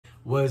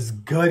Was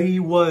goody,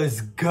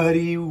 was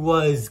goody,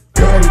 was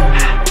goody.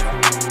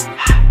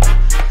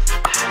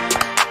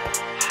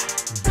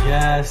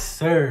 Yes,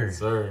 sir. Yes,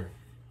 sir.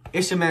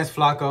 It's your man's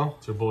Flacco.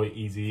 It's your boy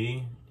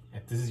Easy.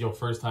 If this is your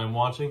first time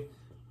watching,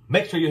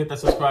 make sure you hit that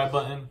subscribe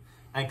button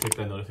and click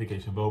that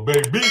notification bell,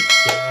 baby.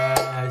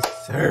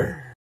 Yes,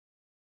 sir.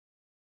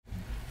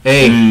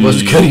 Hey,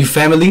 what's goody,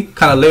 family?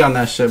 Kind of late on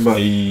that shit,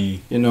 but you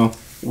know,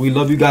 we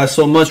love you guys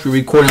so much. We're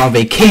recording on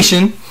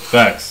vacation.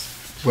 Facts.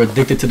 We're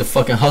addicted to the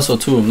fucking hustle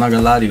too. I'm not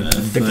gonna lie to you.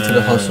 Addicted to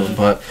the hustle.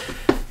 But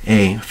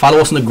hey, follow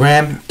us on the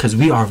gram because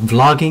we are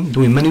vlogging,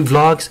 doing many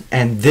vlogs,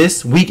 and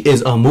this week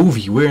is a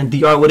movie. We're in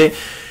DR with it.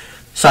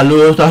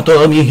 Saludos a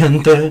toda mi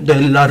gente de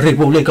la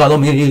República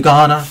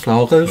Dominicana.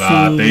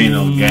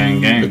 Latino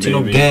gang, Latino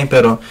baby. gang,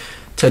 pero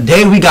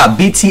today we got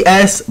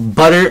BTS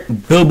Butter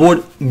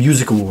Billboard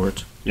Music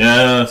Awards.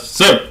 Yes,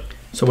 sir.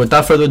 So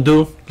without further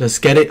ado, let's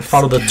get it.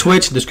 Follow the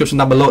Twitch, description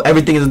down below.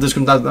 Everything is in the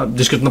description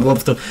down below.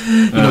 To,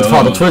 to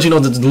follow the Twitch,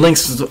 the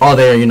links all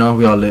there. We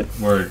all lit.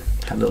 Word.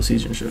 Had a little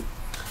season shit.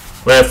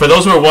 Well, for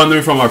those who are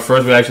wondering from our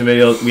first reaction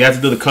video, we had to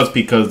do the cuts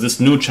because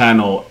this new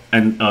channel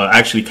and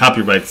actually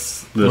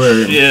copyrights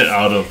the shit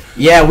out of.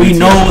 Yeah, we BTS.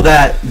 know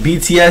that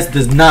BTS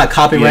does not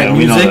copyright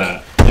music. We know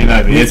that.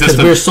 Exactly. Because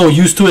we're so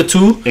used to it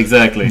too.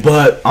 Exactly.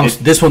 But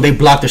this one, they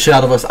blocked the shit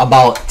out of us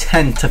about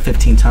 10 to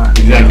 15 times.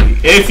 Exactly.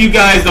 If you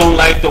guys don't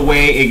like the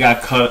way it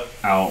got cut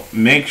out,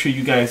 make sure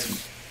you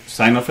guys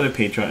sign up for the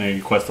Patreon and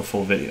request the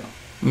full video.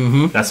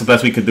 That's the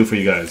best we could do for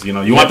you guys. You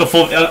want the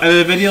full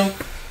edited video?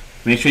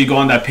 Make sure you go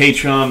on that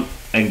Patreon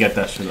and get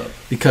that shit up.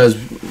 Because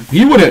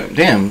we wouldn't,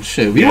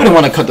 we wouldn't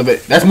want to cut the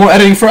bit. That's more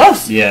editing for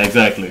us. Yeah,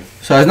 exactly.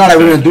 So it's not like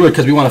we're going to do it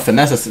because we want to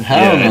finesse us.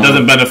 Hell no. It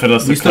doesn't benefit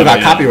us. We still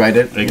got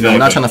copyrighted. Exactly. We're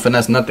not trying to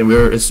finesse nothing.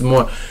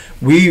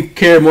 We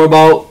care more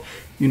about,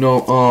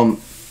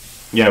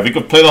 yeah, we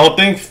could play the whole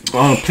thing.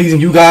 Pleasing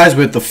you guys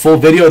with the full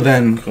video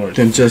than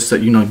just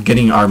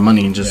getting our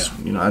money and just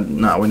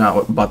no, we're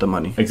not about the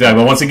money. Exactly.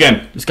 But once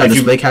again,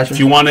 if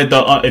you want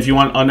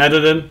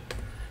unedited,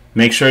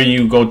 make sure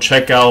you go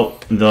check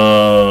out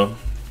the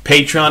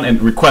Patreon and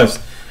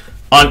request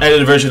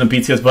unedited version of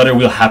BTS Butter.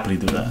 We'll happily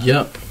do that.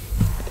 Yep.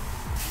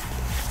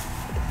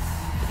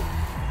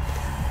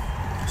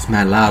 It's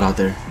mad loud out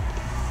there.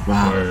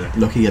 Wow. Word.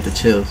 Lucky at the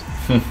chills.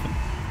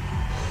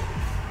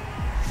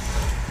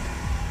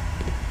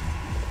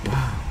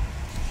 Wow.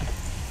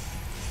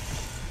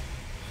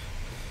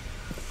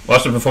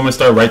 Watch the performance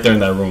start right there in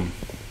that room.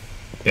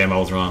 Damn, I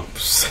was wrong.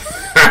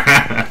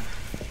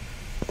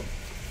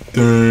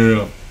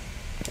 Damn.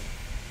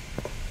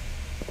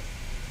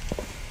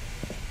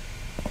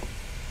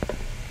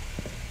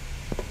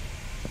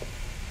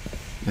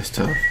 That's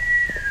tough.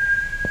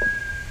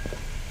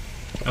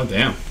 Oh,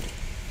 damn.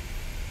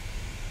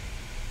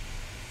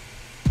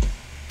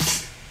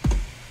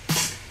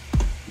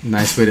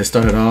 Nice way to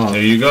start it off.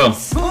 There you go.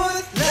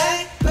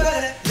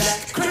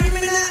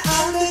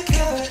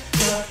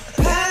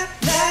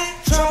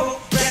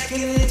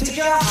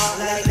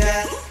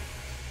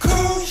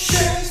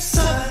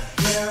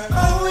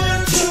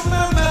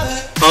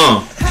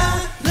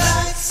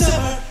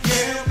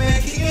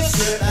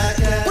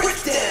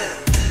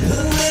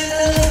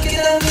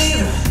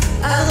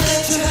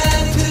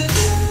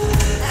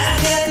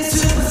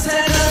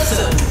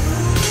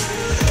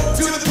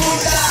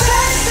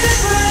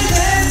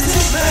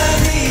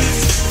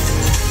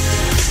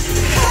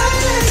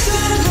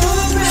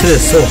 Shit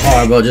is so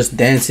hard, bro. Just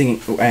dancing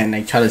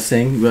and try to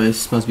sing, but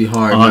it must be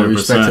hard. 100%.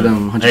 Respect to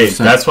them, 100%. Hey,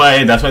 that's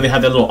why they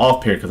had that little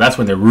off period because that's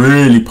when they're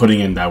really putting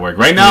in that work.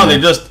 Right now, they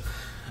just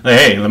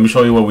hey, let me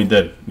show you what we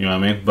did. You know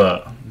what I mean?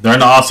 But during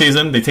the off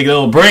season, they take a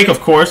little break,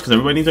 of course, because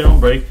everybody needs their own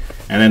break,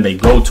 and then they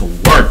go to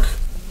work.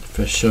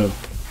 For sure.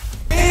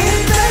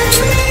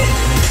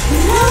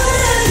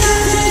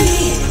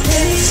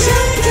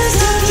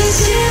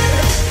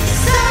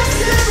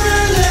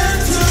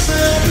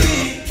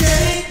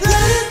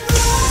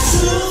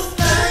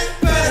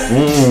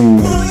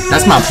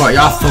 That's my part.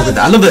 Y'all fuck with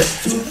that. I love it.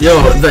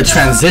 Yo, the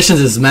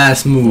transitions is mad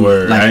smooth.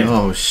 Word, right?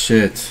 Oh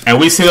shit. And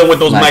we see that with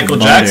those Michael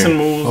Jackson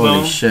moves.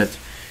 Holy though. shit.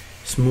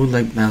 Smooth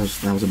like that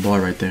was a bar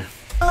right there.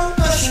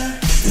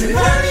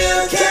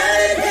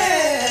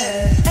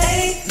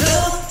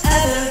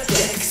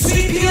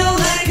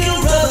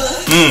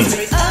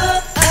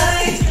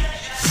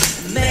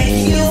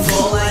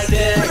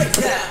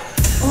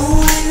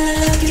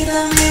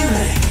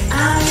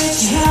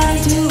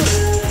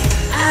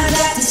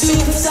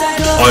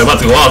 Oh, you're about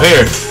to go out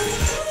here.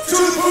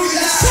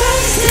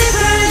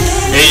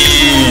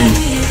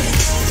 Hey.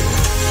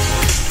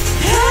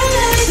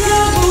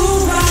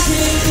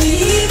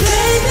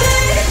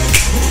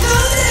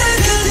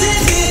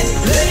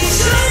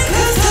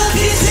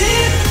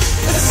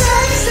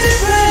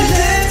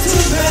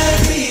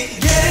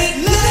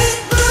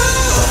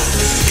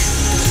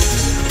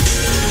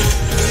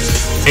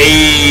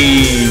 Hey.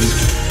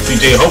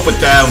 CJ Hope with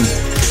them.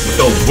 With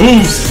those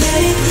moves.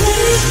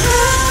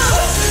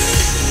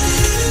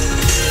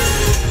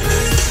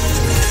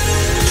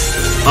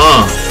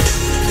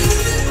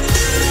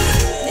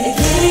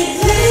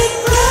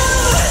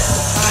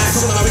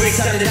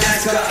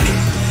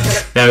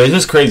 Yeah, it's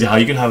just crazy how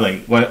you can have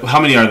like what? How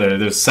many are there?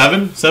 There's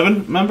seven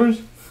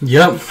members.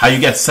 Yep. How you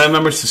get 7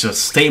 members to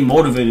just stay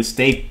motivated,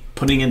 stay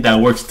putting in that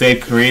work, stay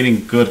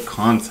creating good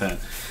content.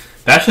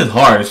 That's just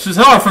hard. It's just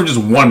hard for just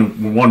one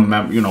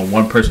member,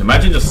 one person.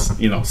 Imagine just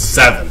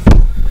 7.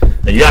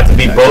 And you have to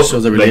be both.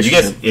 Like, you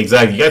guys,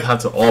 exactly. You guys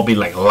have to all be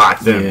like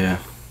locked in. Yeah.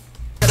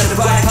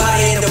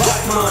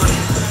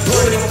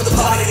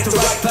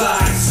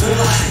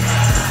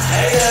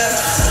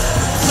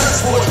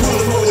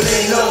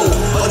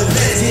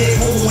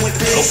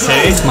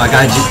 Okay. That's my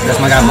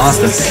guy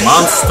Monster.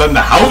 Monster in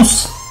the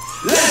house.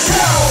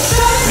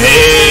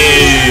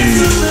 Hey.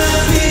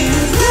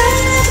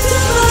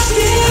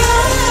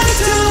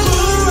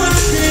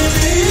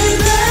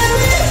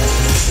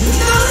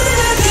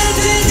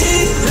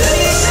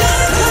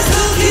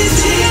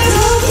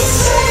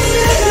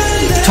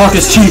 Talk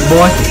is cheap,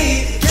 boy.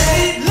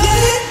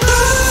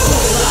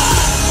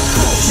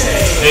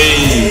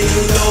 Hey.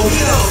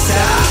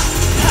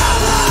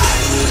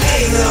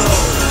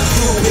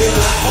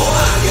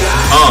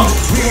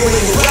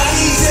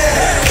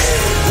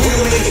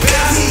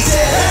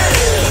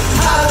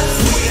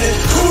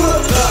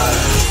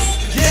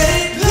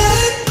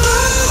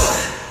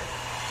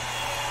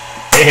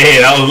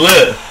 Hey, that was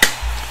lit.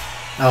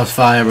 That was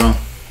fire, bro.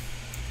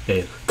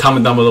 Hey,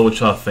 comment down below what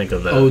y'all think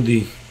of that.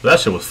 OD. That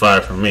shit was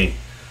fire for me.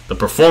 The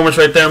performance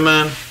right there,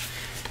 man.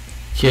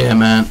 Yeah,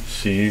 man.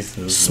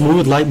 Jesus.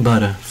 Smooth like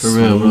butter, for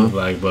real, bro. Smooth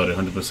like butter,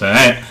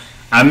 100%.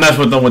 I messed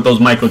with them with those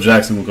Michael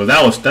Jackson because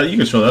that you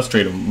can show that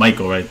straight of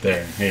Michael right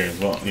there here as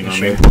well. You know what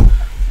I mean?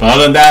 But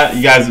other than that,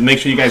 you guys make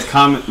sure you guys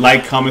comment,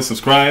 comment,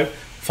 subscribe,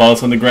 follow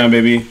us on the gram,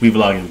 baby. We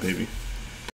vlogging, baby.